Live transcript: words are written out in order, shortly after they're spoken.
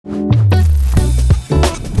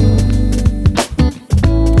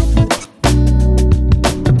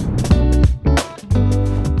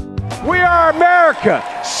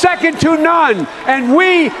second to none, and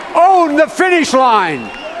we own the finish line.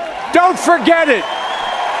 Don't forget it.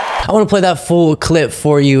 I want to play that full clip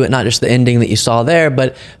for you, not just the ending that you saw there,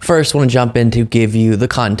 but first I want to jump in to give you the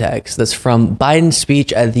context. That's from Biden's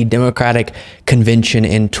speech at the Democratic Convention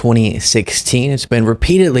in 2016. It's been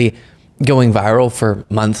repeatedly going viral for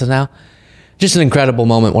months now. Just an incredible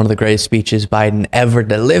moment, one of the greatest speeches Biden ever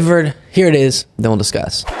delivered. Here it is, then we'll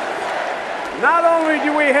discuss. Not only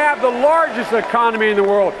do we have the largest economy in the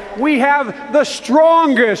world, we have the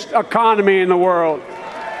strongest economy in the world.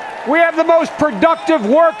 We have the most productive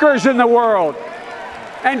workers in the world.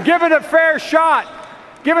 And given a fair shot,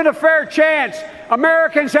 given a fair chance,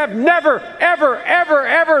 Americans have never, ever, ever,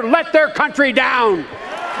 ever let their country down.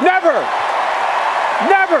 Never.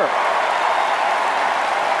 Never.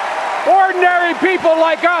 Ordinary people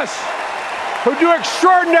like us who do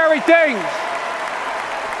extraordinary things.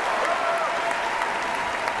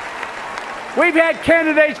 We've had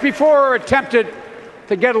candidates before who attempted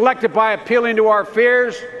to get elected by appealing to our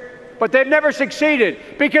fears, but they've never succeeded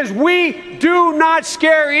because we do not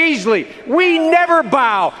scare easily. We never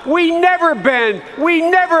bow. We never bend. We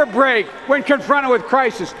never break when confronted with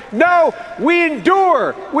crisis. No, we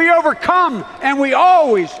endure, we overcome, and we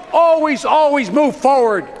always, always, always move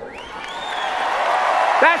forward.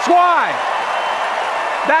 That's why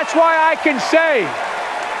I can say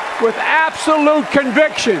with absolute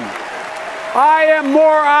conviction, I am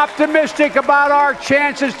more optimistic about our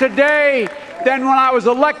chances today than when I was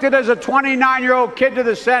elected as a 29-year-old kid to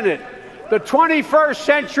the Senate. The 21st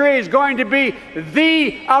century is going to be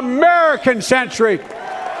the American century.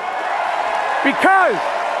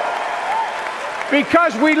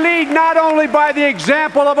 Because we lead not only by the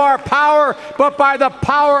example of our power, but by the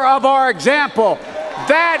power of our example.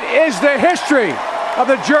 That is the history of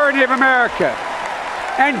the journey of America.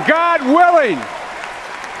 And God willing,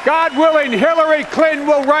 Hillary Clinton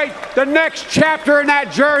will write the next chapter in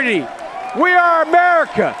that journey. We are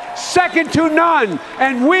America, second to none,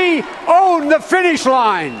 and we own the finish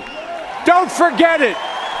line. Don't forget it.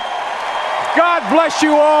 God bless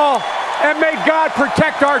you all, and may God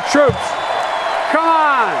protect our troops. Come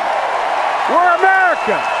on. We're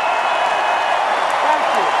America. Thank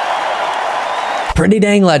you. Pretty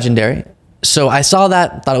dang legendary. So I saw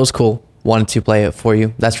that, thought it was cool. Wanted to play it for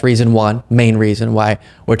you. That's main reason why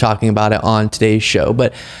we're talking about it on today's show.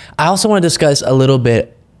 But I also want to discuss a little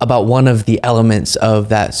bit about one of the elements of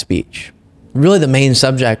that speech. Really the main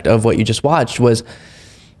subject of what you just watched was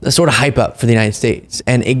the sort of hype up for the United States.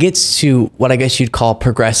 And it gets to what I guess you'd call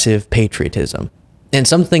progressive patriotism. And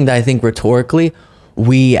something that I think rhetorically,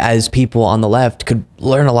 we as people on the left could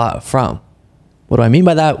learn a lot from. What do I mean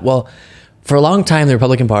by that? Well, for a long time, the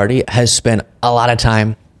Republican Party has spent a lot of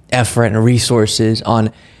time, effort, and resources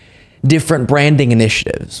on different branding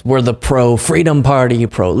initiatives. We're the pro-freedom party,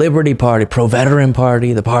 pro-liberty party, pro-veteran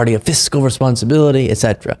party, the party of fiscal responsibility,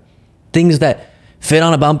 etc. Things that fit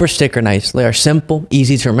on a bumper sticker nicely, are simple,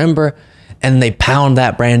 easy to remember, and they pound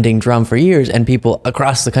that branding drum for years, and people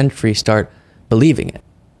across the country start believing it.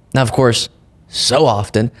 Now, of course, so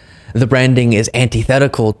often, the branding is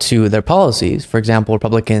antithetical to their policies. For example,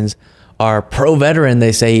 Republicans are pro-veteran,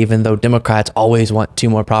 they say, even though Democrats always want to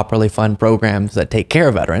more properly fund programs that take care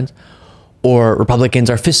of veterans. Or Republicans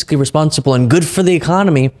are fiscally responsible and good for the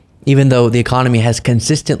economy, even though the economy has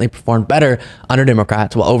consistently performed better under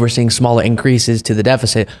Democrats while overseeing smaller increases to the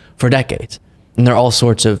deficit for decades. And there are all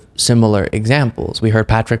sorts of similar examples. We heard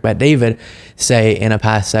Patrick Bet-David say in a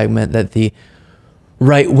past segment that the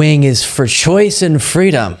right wing is for choice and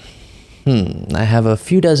freedom. I have a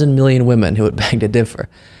few dozen million women who would beg to differ.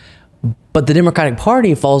 But the Democratic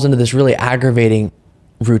Party falls into this really aggravating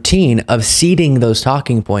routine of ceding those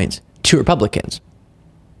talking points to Republicans.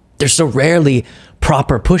 There's so rarely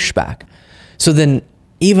proper pushback. So then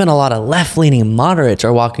even a lot of left-leaning moderates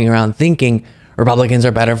are walking around thinking Republicans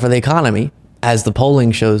are better for the economy, as the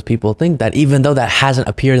polling shows people think that, even though that hasn't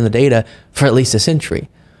appeared in the data for at least a century.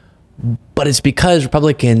 But it's because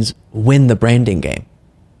Republicans win the branding game.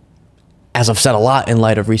 As I've said a lot in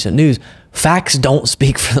light of recent news, facts don't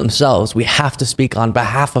speak for themselves. We have to speak on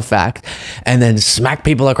behalf of facts and then smack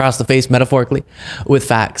people across the face metaphorically with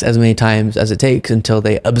facts as many times as it takes until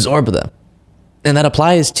they absorb them. And that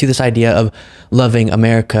applies to this idea of loving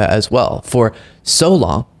America as well. For so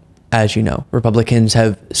long, as you know, Republicans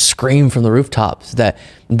have screamed from the rooftops that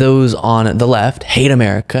those on the left hate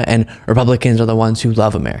America and Republicans are the ones who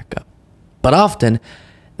love America. But often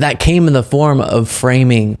that came in the form of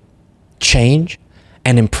framing change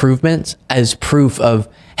and improvements as proof of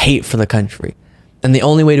hate for the country. And the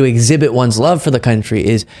only way to exhibit one's love for the country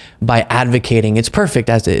is by advocating it's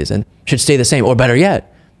perfect as it is and should stay the same, or better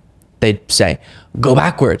yet, they'd say, go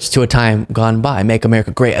backwards to a time gone by, make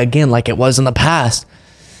America great again like it was in the past.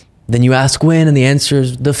 Then you ask when, and the answer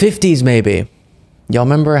is the 50s maybe. Y'all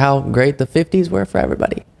remember how great the 50s were for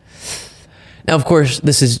everybody? Now, of course,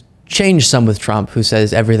 this has changed some with Trump, who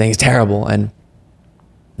says everything's terrible, and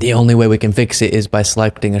the only way we can fix it is by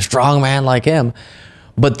selecting a strong man like him.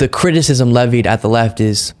 But the criticism levied at the left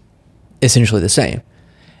is essentially the same.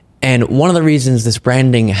 And one of the reasons this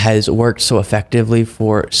branding has worked so effectively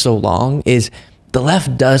for so long is the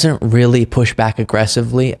left doesn't really push back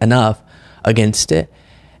aggressively enough against it.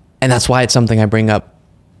 And that's why it's something I bring up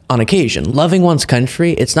on occasion. Loving one's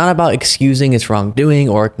country, it's not about excusing its wrongdoing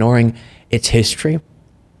or ignoring its history.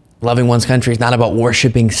 Loving one's country is not about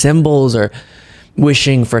worshiping symbols or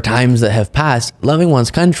wishing for times that have passed. Loving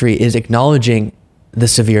one's country is acknowledging the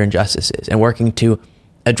severe injustices and working to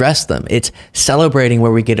address them. It's celebrating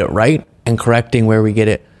where we get it right and correcting where we get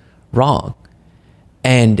it wrong.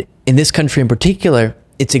 And in this country in particular,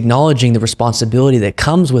 it's acknowledging the responsibility that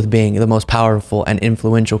comes with being the most powerful and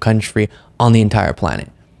influential country on the entire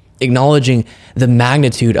planet. Acknowledging the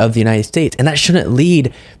magnitude of the United States. And that shouldn't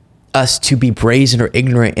lead us to be brazen or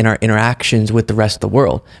ignorant in our interactions with the rest of the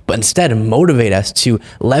world, but instead motivate us to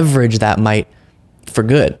leverage that might for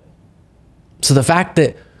good. So the fact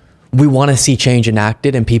that we want to see change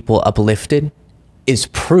enacted and people uplifted is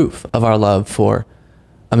proof of our love for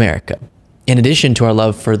America, in addition to our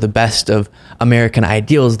love for the best of American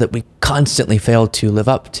ideals that we constantly fail to live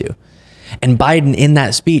up to. And Biden, in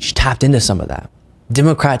that speech, tapped into some of that.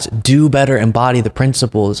 Democrats do better embody the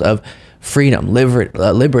principles of freedom,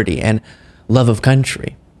 liberty, and love of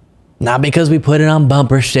country. Not because we put it on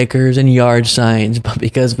bumper stickers and yard signs, but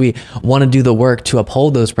because we want to do the work to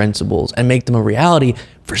uphold those principles and make them a reality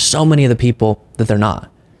for so many of the people that they're not.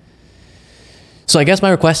 So I guess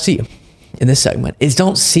my request to you in this segment is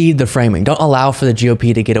don't cede the framing. Don't allow for the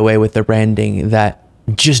GOP to get away with the branding that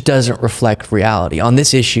just doesn't reflect reality on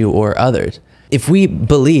this issue or others. If we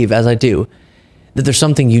believe, as I do, that there's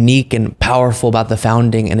something unique and powerful about the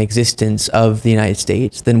founding and existence of the United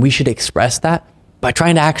States, then we should express that by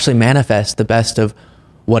trying to actually manifest the best of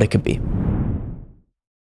what it could be.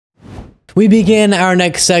 We begin our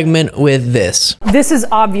next segment with this. This is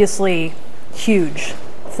obviously huge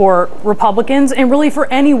for Republicans and really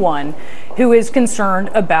for anyone who is concerned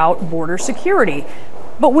about border security.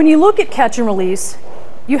 But when you look at catch and release,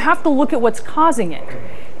 you have to look at what's causing it.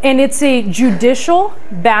 And it's a judicial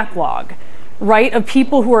backlog, right, of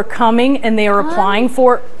people who are coming and they are applying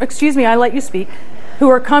for, excuse me, I let you speak, who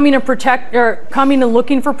are coming to coming and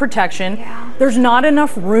looking for protection. Yeah. There's not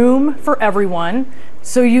enough room for everyone,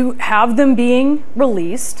 so you have them being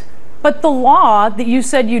released. But the law that you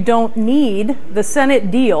said you don't need, the Senate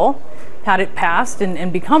deal, had it passed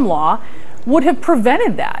and become law, would have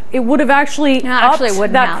prevented that. It would have actually upped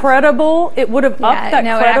that credible. It would have upped that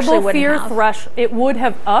credible fear threshold. It would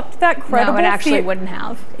have upped that credible. No, it actually wouldn't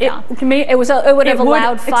have. Yeah. It would have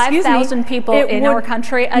allowed 5,000 people in our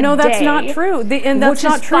country a day. No, that's not true. And that's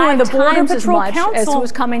not true. And the Border Patrol Council as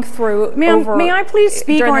was coming through. Ma'am, may I please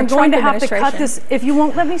speak, or I'm going to have to cut this. If you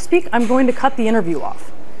won't let me speak, I'm going to cut the interview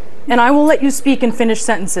off. And I will let you speak and finish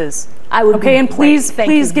sentences. I would. Okay, and please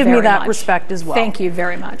give me that respect as well. Thank you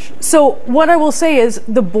very much. So what I will say is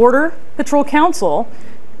the Border Patrol Council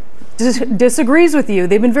disagrees with you.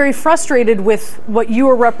 They've been very frustrated with what you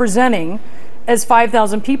are representing as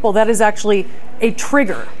 5,000 people. That is actually a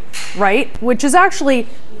trigger, right? Which is actually,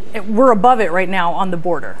 we're above it right now on the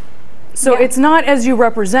border. So it's not as you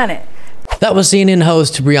represent it. That was CNN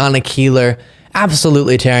host Breonna Keeler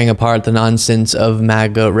absolutely tearing apart the nonsense of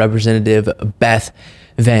MAGA Representative Beth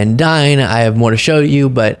Van Dyne. I have more to show you,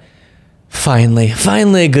 but finally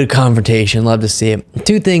a good confrontation. Love to see it.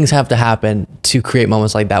 Two things have to happen to create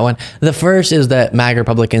moments like that one. The first is that MAGA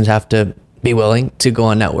Republicans have to be willing to go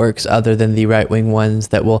on networks other than the right-wing ones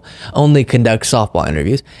that will only conduct softball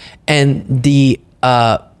interviews. And the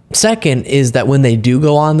second is that when they do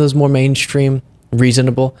go on those more mainstream,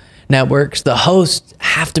 reasonable networks, the hosts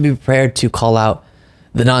have to be prepared to call out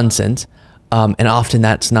the nonsense. And often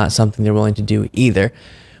that's not something they're willing to do either.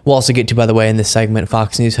 We'll also get to, by the way, in this segment,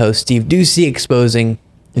 Fox News host Steve Doocy exposing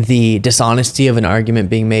the dishonesty of an argument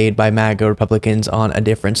being made by MAGA Republicans on a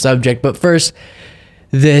different subject. But first,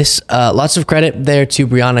 this, lots of credit there to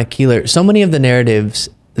Breonna Keeler. So many of the narratives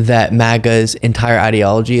that MAGA's entire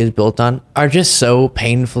ideology is built on are just so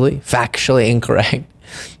painfully, factually incorrect.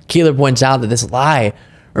 Keeler points out that this lie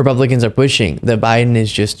Republicans are pushing, that Biden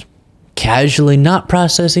is just casually not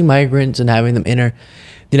processing migrants and having them enter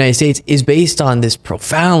the United States, is based on this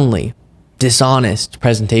profoundly dishonest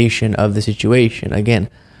presentation of the situation. Again,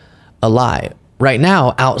 a lie. right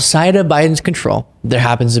now, outside of Biden's control, there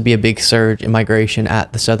happens to be a big surge in migration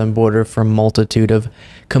at the southern border for a multitude of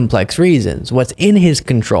complex reasons. What's in his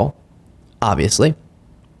control, obviously,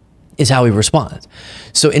 is how he responds.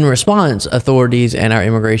 So in response, authorities and our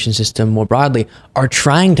immigration system more broadly are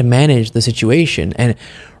trying to manage the situation. And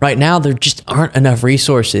right now, there just aren't enough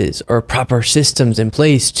resources or proper systems in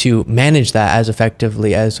place to manage that as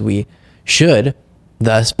effectively as we should.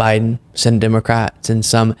 Thus, Biden, Senate Democrats, and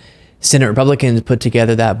some Senate Republicans put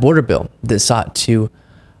together that border bill that sought to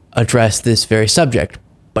address this very subject.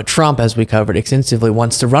 But Trump, as we covered extensively,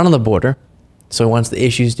 wants to run on the border. So he wants the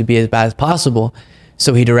issues to be as bad as possible.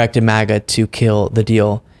 So he directed MAGA to kill the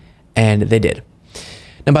deal, and they did.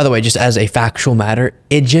 Now, by the way, just as a factual matter,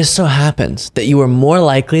 it just so happens that you are more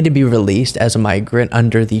likely to be released as a migrant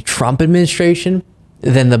under the Trump administration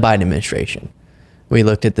than the Biden administration. We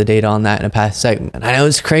looked at the data on that in a past segment. I know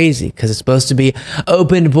it's crazy because it's supposed to be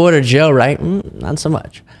open border, Joe, right? Not so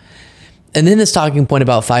much. And then this talking point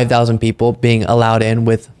about 5,000 people being allowed in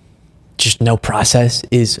with just no process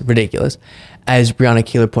is ridiculous. As Breonna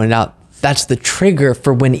Keeler pointed out, that's the trigger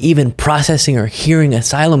for when even processing or hearing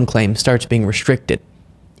asylum claims starts being restricted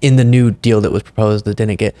in the new deal that was proposed that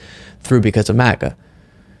didn't get through because of MAGA.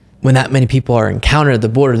 When that many people are encountered at the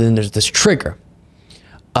border, then there's this trigger.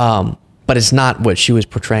 But it's not what she was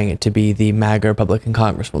portraying it to be, the MAGA Republican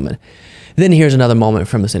Congresswoman. Then here's another moment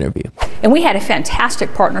from this interview. And we had a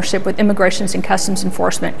fantastic partnership with Immigrations and Customs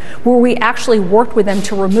Enforcement, where we actually worked with them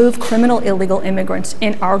to remove criminal illegal immigrants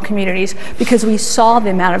in our communities because we saw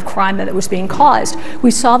the amount of crime that was being caused.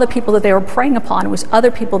 We saw the people that they were preying upon was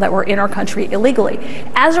other people that were in our country illegally.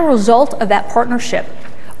 As a result of that partnership,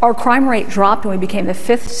 our crime rate dropped and we became the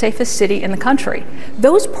 5th safest city in the country.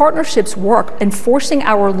 Those partnerships work. Enforcing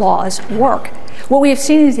our laws work. What we have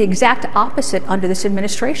seen is the exact opposite under this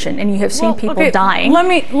administration, and you have seen people dying. Let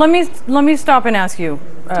me stop and ask you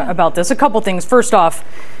about this. A couple things. First off,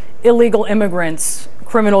 illegal immigrants,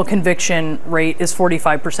 criminal conviction rate is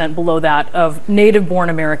 45% below that of native-born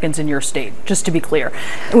Americans in your state, just to be clear.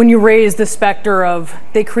 When you raise the specter of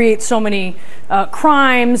they create so many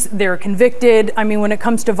crimes, they're convicted. I mean, when it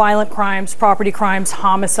comes to violent crimes, property crimes,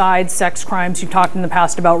 homicides, sex crimes, you've talked in the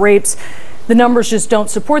past about rapes, the numbers just don't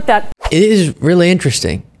support that. It is really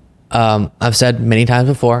interesting. I've said many times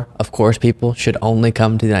before, of course, people should only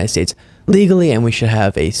come to the United States legally, and we should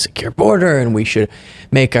have a secure border, and we should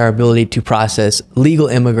make our ability to process legal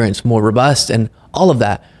immigrants more robust and all of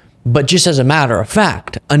that. But just as a matter of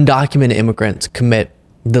fact, undocumented immigrants commit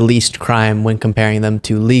the least crime when comparing them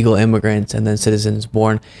to legal immigrants and then citizens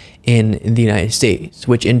born in the United States,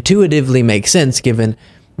 which intuitively makes sense given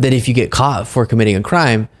that if you get caught for committing a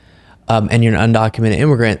crime and you're an undocumented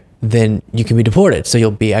immigrant, then you can be deported. So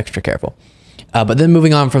you'll be extra careful. But then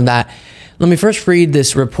moving on from that, let me first read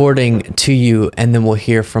this reporting to you, and then we'll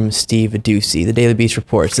hear from Steve Doocy. The Daily Beast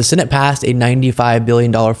reports, the Senate passed a $95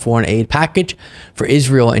 billion foreign aid package for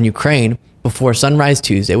Israel and Ukraine before sunrise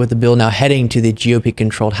Tuesday, with the bill now heading to the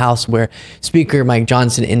GOP-controlled House, where Speaker Mike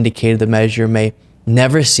Johnson indicated the measure may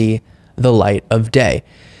never see the light of day.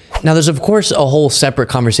 Now, there's, of course, a whole separate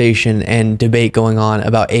conversation and debate going on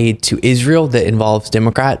about aid to Israel that involves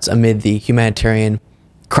Democrats amid the humanitarian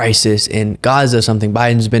crisis in Gaza, something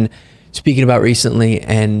Biden's been speaking about recently,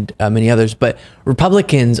 and many others. But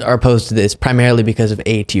Republicans are opposed to this primarily because of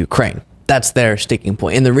aid to Ukraine. That's their sticking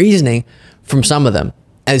point. And the reasoning from some of them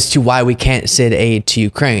as to why we can't send aid to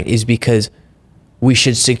Ukraine is because we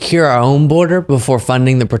should secure our own border before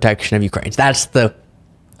funding the protection of Ukraine. That's the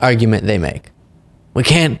argument they make. We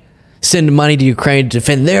can't send money to Ukraine to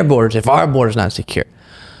defend their borders if our border's not secure.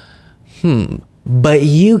 But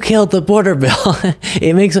you killed the border bill.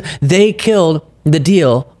 They killed the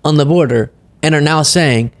deal on the border and are now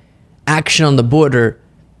saying action on the border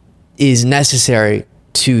is necessary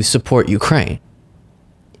to support Ukraine.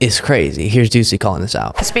 It's crazy. Here's Doocy calling this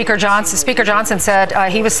out. Speaker Johnson said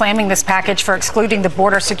he was slamming this package for excluding the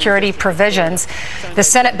border security provisions. The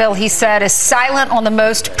Senate bill, he said, is silent on the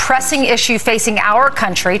most pressing issue facing our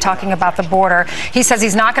country, talking about the border. He says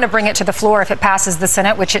he's not going to bring it to the floor if it passes the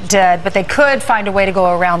Senate, which it did, but they could find a way to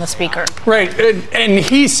go around the Speaker. Right. And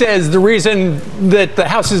he says the reason that the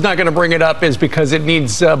House is not going to bring it up is because it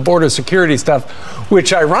needs border security stuff,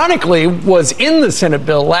 which ironically was in the Senate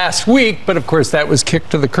bill last week. But of course, that was kicked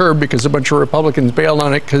to the curb because a bunch of Republicans bailed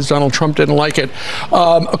on it because Donald Trump didn't like it.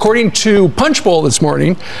 According to Punchbowl this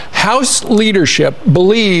morning, House leadership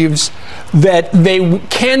believes that they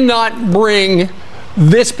cannot bring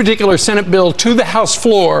this particular Senate bill to the House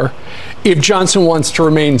floor if Johnson wants to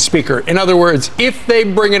remain Speaker. In other words, if they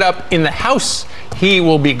bring it up in the House, he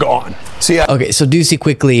will be gone. Okay, so Doocy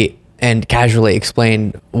quickly and casually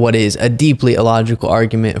explained what is a deeply illogical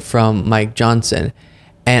argument from Mike Johnson.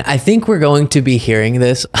 And I think we're going to be hearing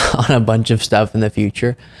this on a bunch of stuff in the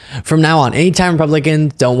future. From now on, anytime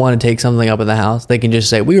Republicans don't want to take something up in the House, they can just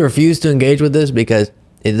say, we refuse to engage with this because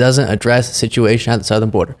it doesn't address the situation at the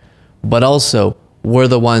southern border. But also, we're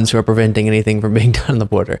the ones who are preventing anything from being done on the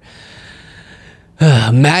border.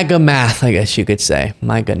 MAGA math, I guess you could say.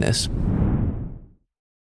 My goodness.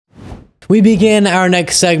 We begin our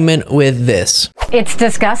next segment with this. It's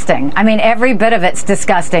disgusting. I mean, every bit of it's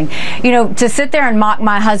disgusting. You know, to sit there and mock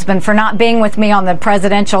my husband for not being with me on the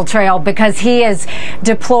presidential trail because he is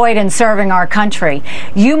deployed and serving our country.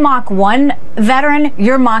 You mock one veteran,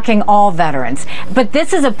 you're mocking all veterans. But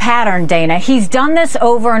this is a pattern, Dana. He's done this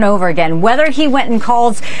over and over again. Whether he went and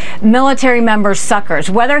calls military members suckers,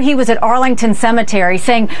 whether he was at Arlington Cemetery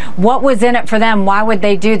saying what was in it for them, why would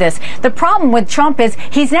they do this? The problem with Trump is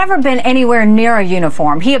he's never been anywhere near a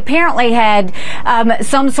uniform. He apparently had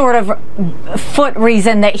some sort of foot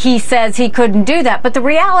reason that he says he couldn't do that. But the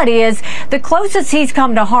reality is the closest he's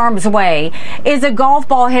come to harm's way is a golf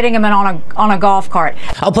ball hitting him on a golf cart.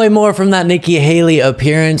 I'll play more from that Nikki Haley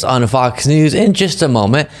appearance on Fox News in just a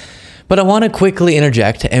moment. But I want to quickly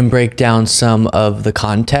interject and break down some of the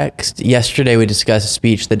context. Yesterday, we discussed a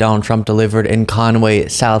speech that Donald Trump delivered in Conway,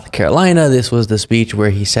 South Carolina. This was the speech where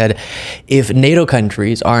he said, if NATO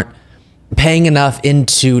countries aren't paying enough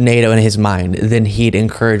into NATO in his mind, then he'd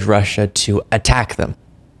encourage Russia to attack them.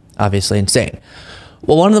 Obviously insane.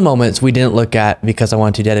 Well, one of the moments we didn't look at because I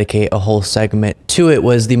want to dedicate a whole segment to it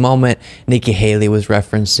was the moment Nikki Haley was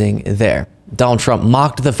referencing there. Donald Trump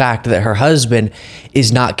mocked the fact that her husband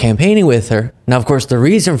is not campaigning with her. Now, of course, the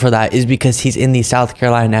reason for that is because he's in the South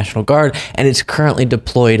Carolina National Guard and is currently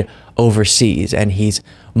deployed overseas. And he's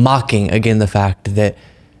mocking, again, the fact that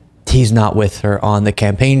he's not with her on the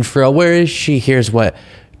campaign trail. Where is she? Here's what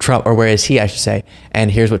Trump, or where is he, I should say.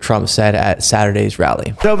 And here's what Trump said at Saturday's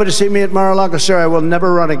rally. Over to see me at Mar-a-Lago. Sir, I will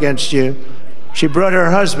never run against you. She brought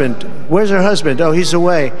her husband. Where's her husband? Oh, he's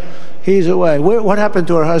away. He's away. What happened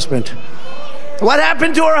to her husband? What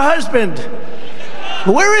happened to her husband?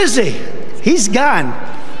 Where is he? He's gone.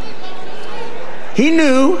 He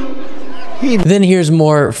knew. Then here's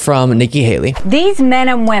more from Nikki Haley. These men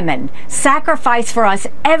and women sacrifice for us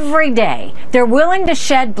every day. They're willing to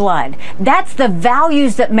shed blood. That's the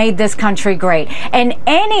values that made this country great. And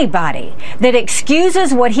anybody that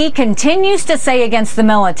excuses what he continues to say against the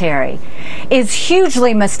military is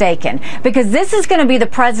hugely mistaken, because this is going to be the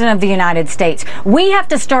president of the United States. We have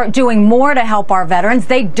to start doing more to help our veterans.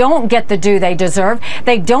 They don't get the due they deserve.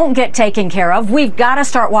 They don't get taken care of. We've got to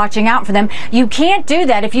start watching out for them. You can't do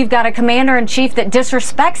that if you've got a commander-in-chief that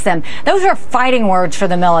disrespects them. Those are fighting words for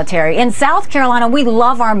the military. In South Carolina, we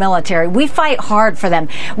love our military. We fight hard for them.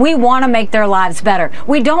 We want to make their lives better.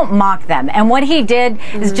 We don't mock them. And what he did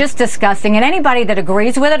is just disgusting. And anybody that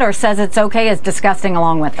agrees with it or says it's okay is disgusting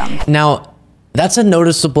along with them. Now, that's a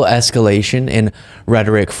noticeable escalation in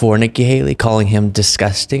rhetoric for Nikki Haley, calling him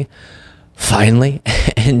disgusting. Finally,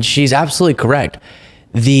 and she's absolutely correct.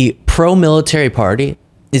 The pro-military party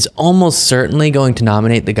is almost certainly going to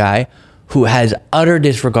nominate the guy who has utter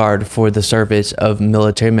disregard for the service of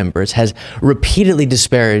military members, has repeatedly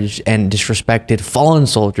disparaged and disrespected fallen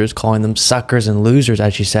soldiers, calling them suckers and losers,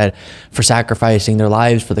 as she said, for sacrificing their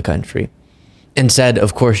lives for the country. And said,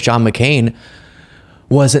 of course, John McCain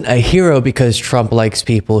wasn't a hero because Trump likes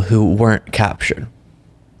people who weren't captured.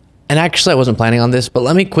 And actually, I wasn't planning on this, but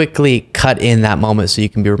let me quickly cut in that moment so you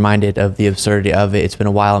can be reminded of the absurdity of it. It's been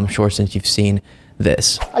a while, I'm sure, since you've seen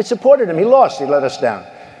this. I supported him. He lost. He let us down.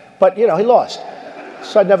 But, you know, he lost.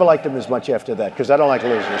 So I never liked him as much after that, because I don't like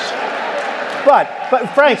losers. But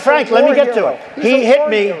Frank, let me get to it. He hit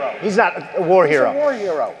me. Hero. He's not a war hero. He's a war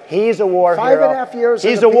hero. He's a war hero. 5.5 years.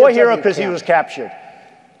 He's a war hero because he was captured.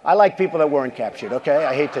 I like people that weren't captured, okay?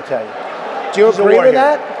 I hate to tell you. Do you agree with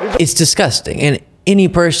that? It's disgusting. And any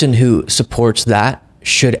person who supports that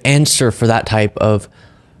should answer for that type of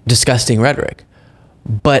disgusting rhetoric.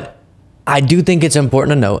 But I do think it's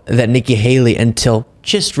important to note that Nikki Haley, until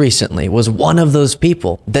just recently, was one of those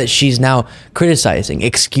people that she's now criticizing,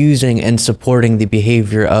 excusing, and supporting the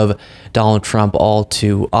behavior of Donald Trump all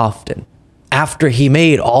too often. After he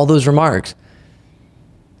made all those remarks,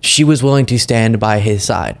 she was willing to stand by his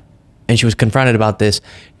side. And she was confronted about this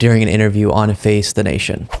during an interview on Face the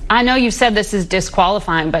Nation. I know you said this is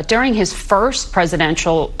disqualifying, but during his first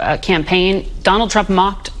presidential campaign, Donald Trump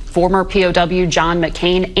mocked former POW John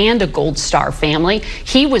McCain and a Gold Star family.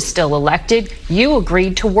 He was still elected. You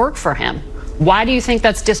agreed to work for him. Why do you think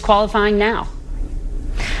that's disqualifying now?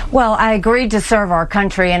 Well, I agreed to serve our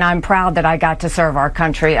country, and I'm proud that I got to serve our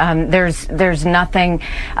country. There's nothing,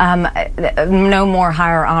 no more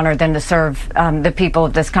higher honor than to serve the people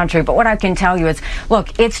of this country. But what I can tell you is, look,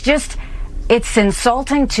 it's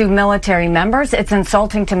insulting to military members. It's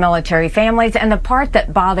insulting to military families. And the part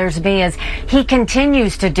that bothers me is he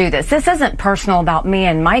continues to do this. This isn't personal about me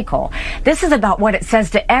and Michael. This is about what it says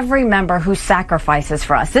to every member who sacrifices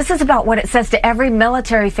for us. This is about what it says to every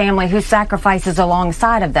military family who sacrifices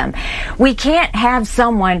alongside of them. We can't have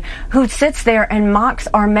someone who sits there and mocks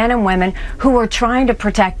our men and women who are trying to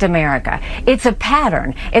protect America. It's a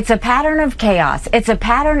pattern. It's a pattern of chaos. It's a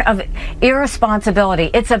pattern of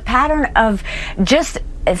irresponsibility. It's a pattern of just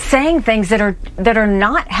saying things that are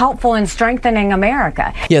not helpful in strengthening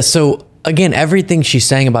America. Yeah, so again, everything she's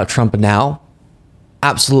saying about Trump now,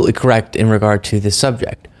 absolutely correct in regard to this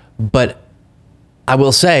subject. But I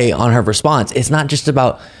will say on her response, it's not just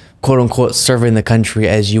about quote unquote serving the country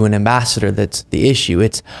as UN ambassador that's the issue.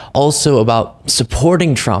 It's also about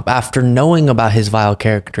supporting Trump after knowing about his vile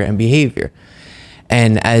character and behavior.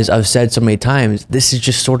 And as I've said so many times, this is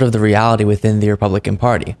just sort of the reality within the Republican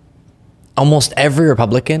Party. Almost every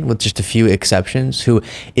Republican, with just a few exceptions, who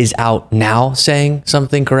is out now saying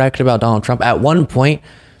something correct about Donald Trump, at one point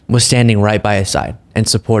was standing right by his side and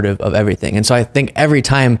supportive of everything. And so I think every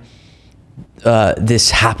time this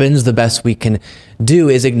happens, the best we can do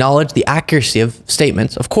is acknowledge the accuracy of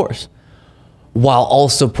statements, of course, while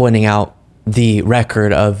also pointing out the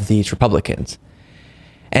record of these Republicans.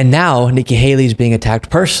 And now Nikki Haley's being attacked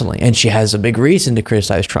personally, and she has a big reason to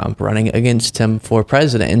criticize Trump, running against him for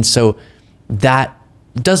president. And so that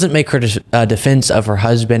doesn't make her defense of her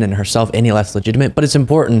husband and herself any less legitimate, but it's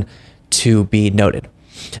important to be noted.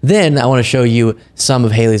 Then I want to show you some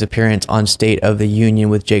of Haley's appearance on State of the Union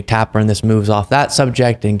with Jake Tapper, and this moves off that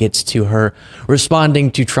subject and gets to her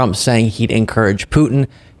responding to Trump saying he'd encourage Putin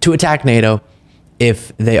to attack NATO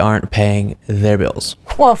if they aren't paying their bills.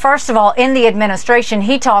 Well, first of all, in the administration,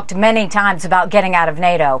 he talked many times about getting out of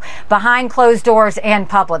NATO, behind closed doors and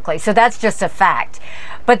publicly. So that's just a fact.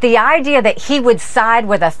 But the idea that he would side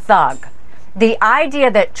with a thug, the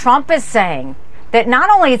idea that Trump is saying that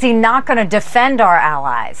not only is he not going to defend our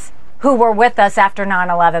allies, who were with us after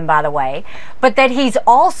 9/11, by the way, but that he's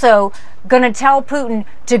also going to tell Putin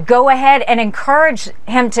to go ahead and encourage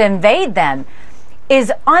him to invade them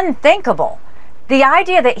is unthinkable. The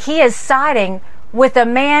idea that he is siding with a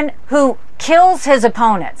man who kills his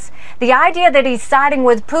opponents. The idea that he's siding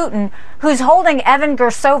with Putin, who's holding Evan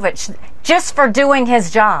Gersovich just for doing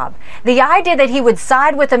his job. The idea that he would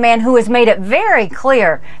side with a man who has made it very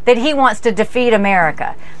clear that he wants to defeat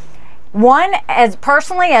America. One, as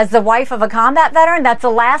personally, as the wife of a combat veteran, that's the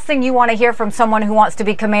last thing you want to hear from someone who wants to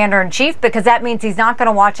be commander-in-chief, because that means he's not going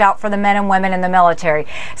to watch out for the men and women in the military.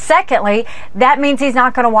 Secondly, that means he's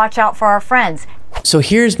not going to watch out for our friends. So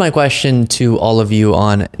here's my question to all of you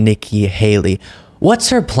on Nikki Haley. What's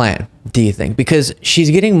her plan, do you think? Because she's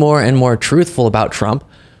getting more and more truthful about Trump,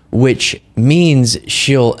 which means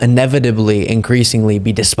she'll inevitably, increasingly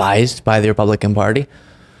be despised by the Republican Party.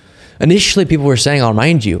 Initially, people were saying, I'll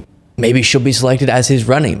remind you, maybe she'll be selected as his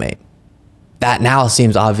running mate. That now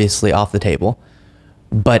seems obviously off the table,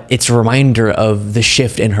 but it's a reminder of the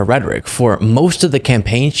shift in her rhetoric. For most of the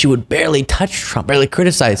campaign, she would barely touch Trump, barely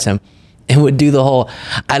criticize him, and would do the whole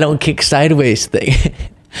I don't kick sideways thing,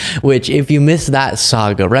 which if you miss that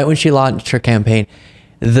saga, right when she launched her campaign,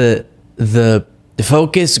 the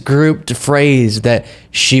focus grouped phrase that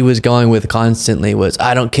she was going with constantly was,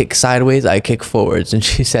 I don't kick sideways, I kick forwards. And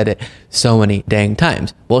she said it so many dang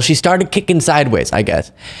times. Well, she started kicking sideways, I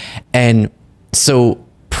guess. And so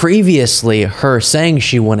previously, her saying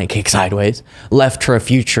she wouldn't kick sideways left her a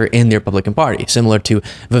future in the Republican Party, similar to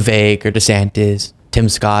Vivek or DeSantis, Tim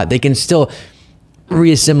Scott. They can still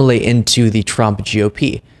reassimilate into the Trump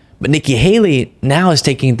GOP. But Nikki Haley now is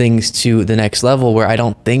taking things to the next level, where I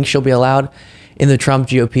don't think she'll be allowed in the Trump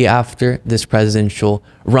GOP after this presidential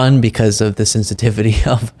run because of the sensitivity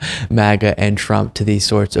of MAGA and Trump to these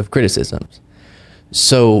sorts of criticisms.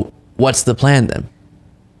 So what's the plan then?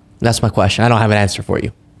 That's my question. I don't have an answer for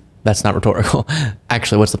you. That's not rhetorical.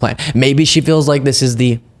 Actually, what's the plan? Maybe she feels like this is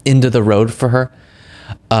the end of the road for her.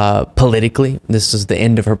 Politically, this is the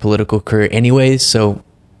end of her political career anyways, so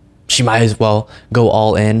she might as well go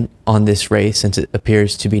all in on this race since it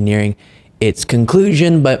appears to be nearing its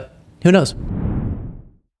conclusion, but who knows?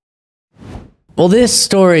 Well, this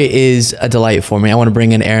story is a delight for me. I want to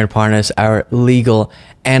bring in Aaron Parnas, our legal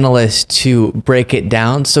analyst, to break it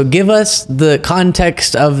down. So give us the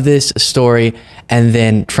context of this story and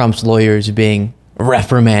then Trump's lawyers being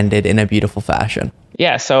reprimanded in a beautiful fashion.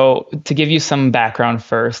 Yeah, so to give you some background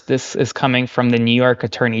first, this is coming from the New York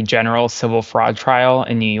Attorney General civil fraud trial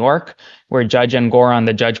in New York, where Judge Engoron,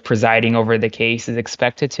 the judge presiding over the case, is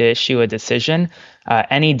expected to issue a decision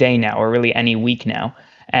any day now, or really any week now.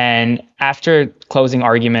 And after closing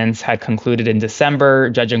arguments had concluded in December,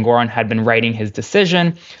 Judge Engoron had been writing his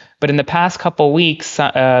decision. But in the past couple weeks,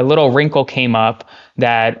 a little wrinkle came up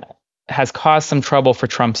that has caused some trouble for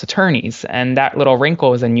Trump's attorneys. And that little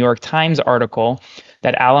wrinkle is a New York Times article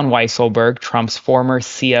that Alan Weisselberg, Trump's former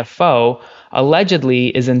CFO, allegedly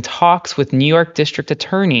is in talks with New York District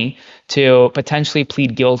Attorney to potentially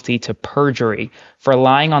plead guilty to perjury for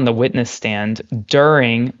lying on the witness stand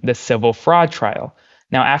during the civil fraud trial.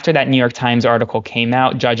 Now, after that New York Times article came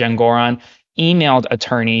out, Judge Engoron emailed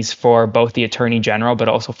attorneys for both the Attorney General, but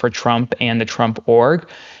also for Trump and the Trump org,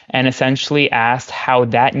 and essentially asked how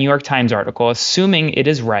that New York Times article, assuming it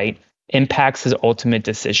is right, impacts his ultimate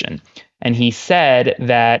decision. And he said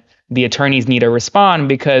that the attorneys need to respond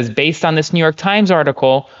because based on this New York Times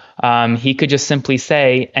article, he could just simply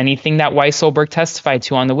say anything that Weisselberg testified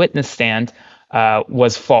to on the witness stand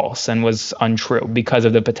was false and was untrue because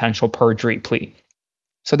of the potential perjury plea.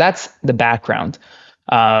 So that's the background.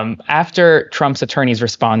 After Trump's attorneys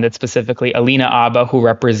responded, specifically Alina Abba, who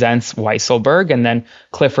represents Weisselberg, and then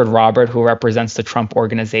Clifford Robert, who represents the Trump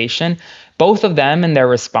organization, both of them in their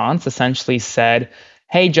response essentially said,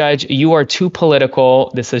 hey, Judge, you are too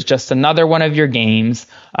political. This is just another one of your games.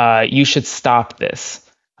 You should stop this.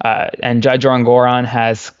 And Judge Engoron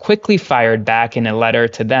has quickly fired back in a letter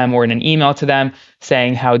to them or in an email to them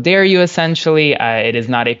saying, how dare you, essentially. It is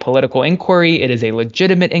not a political inquiry. It is a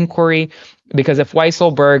legitimate inquiry. Because if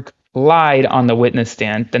Weisselberg lied on the witness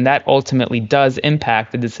stand, then that ultimately does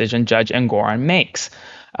impact the decision Judge Engoron makes.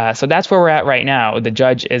 So that's where we're at right now. The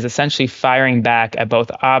judge is essentially firing back at both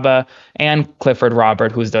Abba and Clifford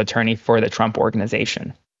Robert, who's the attorney for the Trump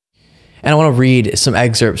organization. And I want to read some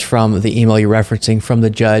excerpts from the email you're referencing from the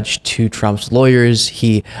judge to Trump's lawyers.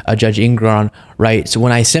 Judge Engoron writes,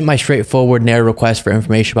 when I sent my straightforward narrow request for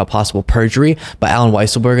information about possible perjury by Alan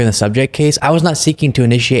Weisselberg in the subject case, I was not seeking to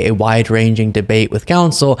initiate a wide-ranging debate with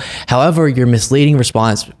counsel. However, your misleading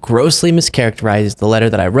response grossly mischaracterizes the letter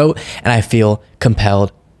that I wrote, and I feel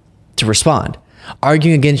compelled to respond.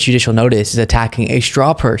 Arguing against judicial notice is attacking a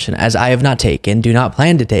straw person, as I have not taken, do not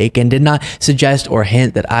plan to take, and did not suggest or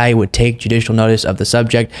hint that I would take judicial notice of the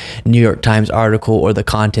subject New York Times article or the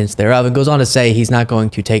contents thereof. And goes on to say he's not going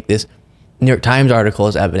to take this New York Times article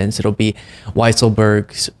as evidence. It'll be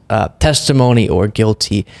Weisselberg's testimony or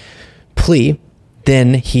guilty plea.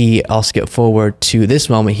 Then I'll skip forward to this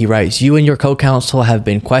moment. He writes, you and your co-counsel have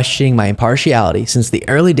been questioning my impartiality since the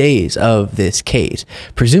early days of this case,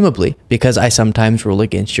 presumably because I sometimes rule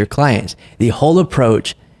against your clients. The whole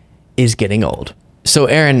approach is getting old. So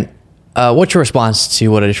Aaron, what's your response to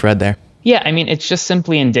what I just read there? Yeah, I mean, it's just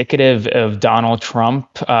simply indicative of Donald Trump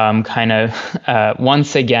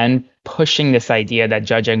once again pushing this idea that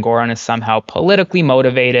Judge Engoron is somehow politically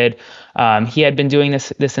motivated. He had been doing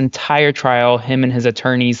this entire trial. Him and his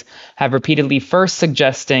attorneys have repeatedly first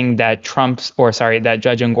suggesting that that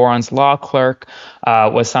Judge Engoron's law clerk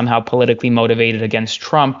was somehow politically motivated against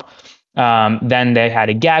Trump. Then they had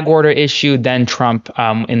a gag order issued. Then Trump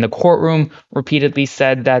in the courtroom repeatedly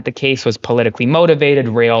said that the case was politically motivated,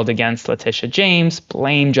 railed against Letitia James,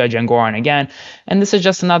 blamed Judge Engoron again. And this is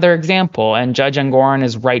just another example. And Judge Engoron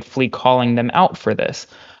is rightfully calling them out for this.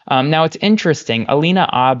 Now, it's interesting. Alina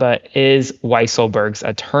Abba is Weisselberg's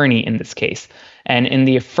attorney in this case. And in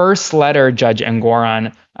the first letter Judge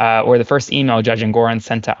Engoron, or the first email Judge Engoron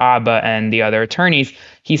sent to Abba and the other attorneys,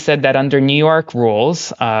 he said that under New York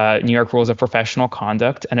rules of professional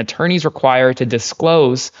conduct, an attorney is required to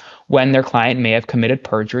disclose when their client may have committed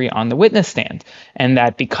perjury on the witness stand. And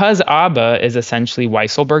that because Abba is essentially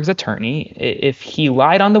Weisselberg's attorney, if he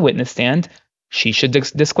lied on the witness stand, she should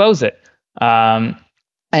disclose it.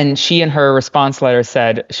 And she in her response letter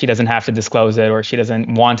said she doesn't have to disclose it, or she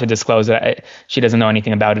doesn't want to disclose it. She doesn't know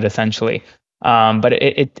anything about it, essentially. But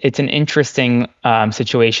it's an interesting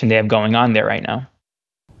situation they have going on there right now.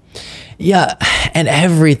 Yeah, and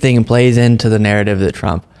everything plays into the narrative that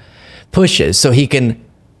Trump pushes. So he can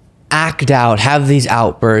act out, have these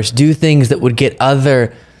outbursts, do things that would get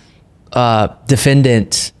other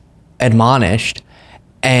defendants admonished,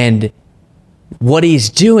 and what he's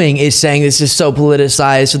doing is saying this is so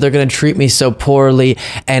politicized, so they're going to treat me so poorly.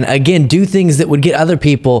 And again, do things that would get other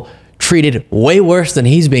people treated way worse than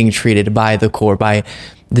he's being treated by the court, by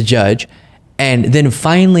the judge. And then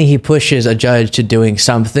finally he pushes a judge to doing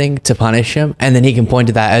something to punish him. And then he can point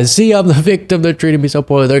to that as, see, I'm the victim. They're treating me so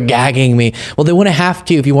poorly. They're gagging me. Well, they wouldn't have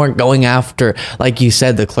to if you weren't going after, like you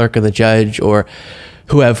said, the clerk or the judge or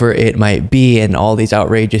whoever it might be, and all these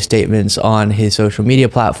outrageous statements on his social media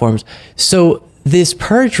platforms. So this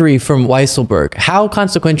perjury from Weisselberg, how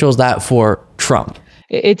consequential is that for Trump?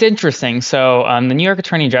 It's interesting. So the New York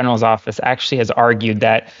Attorney General's office actually has argued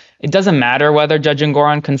that it doesn't matter whether Judge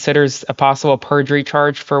Engoron considers a possible perjury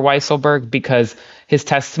charge for Weisselberg, because his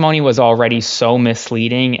testimony was already so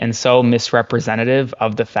misleading and so misrepresentative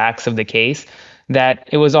of the facts of the case that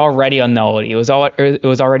it was already a nullity. It was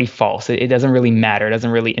already false. It doesn't really matter. It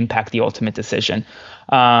doesn't really impact the ultimate decision.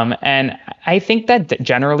 And I think that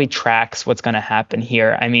generally tracks what's going to happen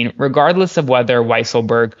here. I mean, regardless of whether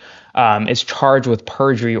Weisselberg is charged with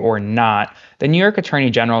perjury or not, the New York Attorney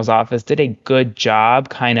General's office did a good job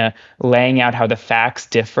kind of laying out how the facts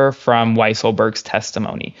differ from Weisselberg's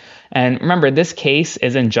testimony. And remember, this case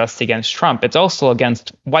isn't just against Trump. It's also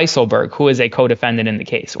against Weisselberg, who is a co-defendant in the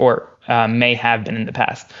case, or may have been in the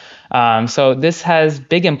past. So this has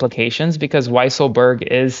big implications because Weisselberg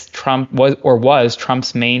was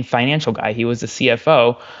Trump's main financial guy. He was the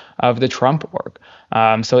CFO of the Trump org.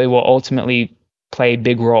 So it will ultimately play a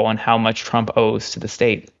big role in how much Trump owes to the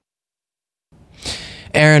state.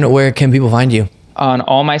 Aaron, where can people find you? On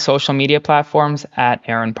all my social media platforms at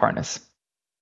Aaron Parnas.